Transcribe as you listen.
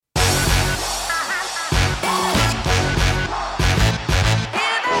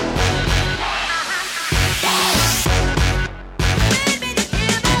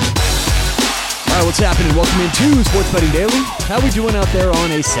happening? Welcome into Sports Betting Daily. How we doing out there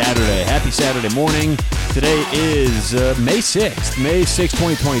on a Saturday? Happy Saturday morning. Today is May 6th,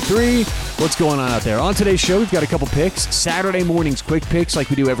 2023. What's going on out there? On today's show, we've got a couple picks. Saturday morning's quick picks like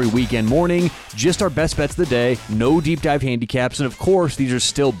we do every weekend morning. Just our best bets of the day. No deep dive handicaps. And of course, these are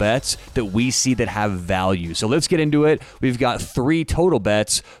still bets that we see that have value. So let's get into it. We've got 3 total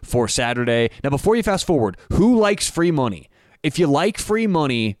bets for Saturday. Now, before you fast forward, who likes free money? If you like free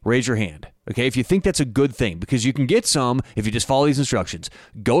money, raise your hand. Okay, if you think that's a good thing, because you can get some if you just follow these instructions.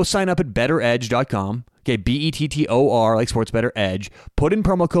 Go sign up at bettoredge.com. Okay, BETTOR, like Sports Better Edge. Put in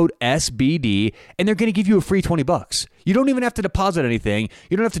promo code SBD, and they're going to give you a free $20. You don't even have to deposit anything.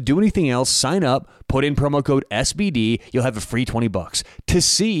 You don't have to do anything else. Sign up, put in promo code SBD. You'll have a free $20 to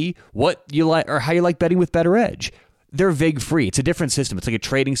see what you like or how you like betting with Better Edge. They're VIG free. It's a different system. It's like a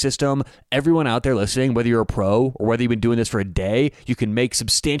trading system. Everyone out there listening, whether you're a pro or whether you've been doing this for a day, you can make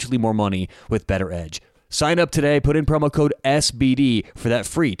substantially more money with Better Edge. Sign up today. Put in promo code SBD for that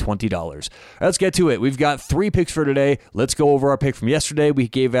free $20. All right, let's get to it. We've got 3 picks for today. Let's go over our pick from yesterday. We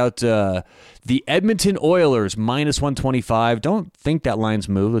gave out the Edmonton Oilers minus 125. Don't think that line's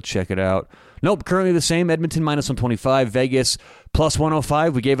moved. Let's check it out. Nope, currently the same. Edmonton minus 125. Vegas plus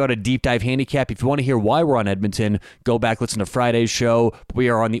 105. We gave out a deep dive handicap. If you want to hear why we're on Edmonton, go back, listen to Friday's show. We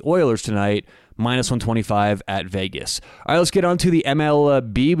are on the Oilers tonight, minus 125 at Vegas. All right, let's get on to the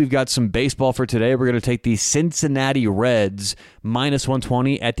MLB. We've got some baseball for today. We're going to take the Cincinnati Reds minus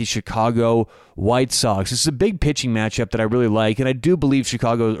 120 at the Chicago White Sox. This is a big pitching matchup that I really like, and I do believe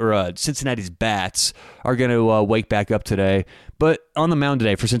Cincinnati's bats are going to wake back up today. But on the mound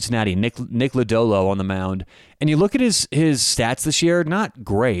today for Cincinnati, Nick Lodolo on the mound. And you look at his stats this year, not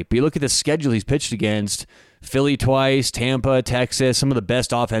great. But you look at the schedule he's pitched against, Philly twice, Tampa, Texas, some of the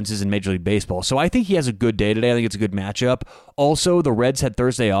best offenses in Major League Baseball. So I think he has a good day today. I think it's a good matchup. Also, the Reds had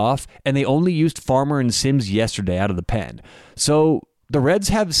Thursday off, and they only used Farmer and Sims yesterday out of the pen. So the Reds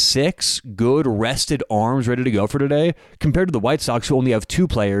have 6 good rested arms ready to go for today compared to the White Sox, who only have 2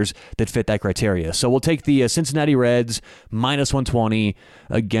 players that fit that criteria. So we'll take the Cincinnati Reds minus 120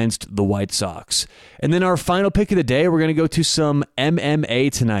 against the White Sox. And then our final pick of the day, we're going to go to some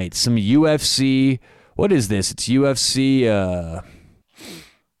MMA tonight, some UFC. What is this? It's UFC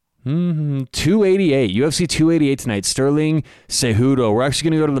 288. UFC 288 tonight. Sterling Cejudo. We're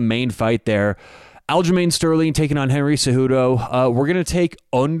actually going to go to the main fight there. Aljamain Sterling taking on Henry Cejudo. We're going to take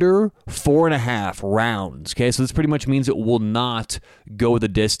under 4.5 rounds. Okay, so this pretty much means it will not go the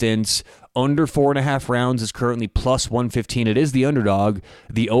distance. Under 4.5 rounds is currently plus 115. It is the underdog.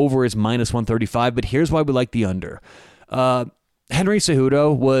 The over is minus 135, but here's why we like the under. Henry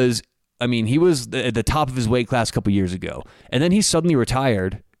Cejudo was, he was at the top of his weight class a couple years ago, and then he suddenly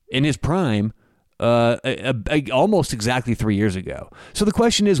retired in his prime almost exactly 3 years ago. So the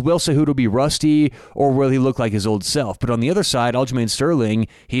question is, will Cejudo be rusty or will he look like his old self? But on the other side, Aljamain Sterling,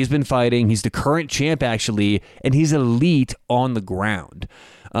 he's been fighting. He's the current champ, actually, and he's elite on the ground,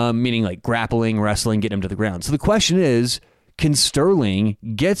 meaning like grappling, wrestling, getting him to the ground. So the question is, can Sterling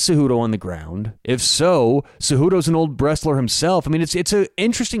get Cejudo on the ground? If so, Cejudo's an old wrestler himself. It's an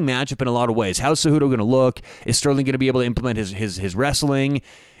interesting matchup in a lot of ways. How's Cejudo going to look? Is Sterling going to be able to implement his wrestling?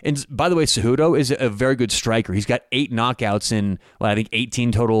 And by the way, Cejudo is a very good striker. He's got 8 knockouts in,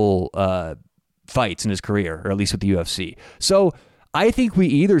 18 total fights in his career, or at least with the UFC. So I think we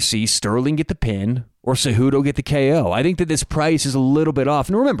either see Sterling get the pin or Cejudo get the KO. I think that this price is a little bit off.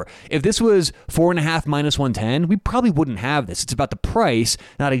 And remember, if this was 4.5 minus 110, we probably wouldn't have this. It's about the price,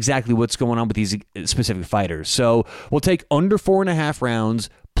 not exactly what's going on with these specific fighters. So we'll take under 4.5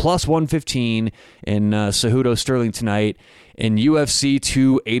 rounds, plus 115 in Cejudo Sterling tonight in UFC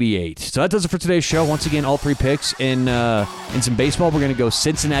 288. So that does it for today's show. Once again, all 3 picks in some baseball. We're going to go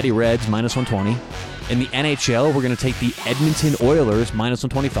Cincinnati Reds minus 120. In the NHL, we're going to take the Edmonton Oilers minus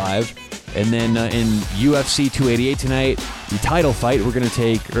 125. And then in UFC 288 tonight, the title fight, we're going to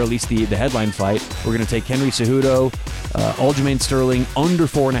take, or at least the headline fight, we're going to take Henry Cejudo, Aljamain Sterling under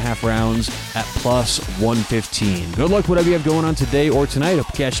 4.5 rounds at plus 115. Good luck whatever you have going on today or tonight. Hope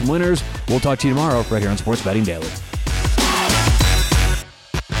you catch some winners. We'll talk to you tomorrow right here on Sports Betting Daily.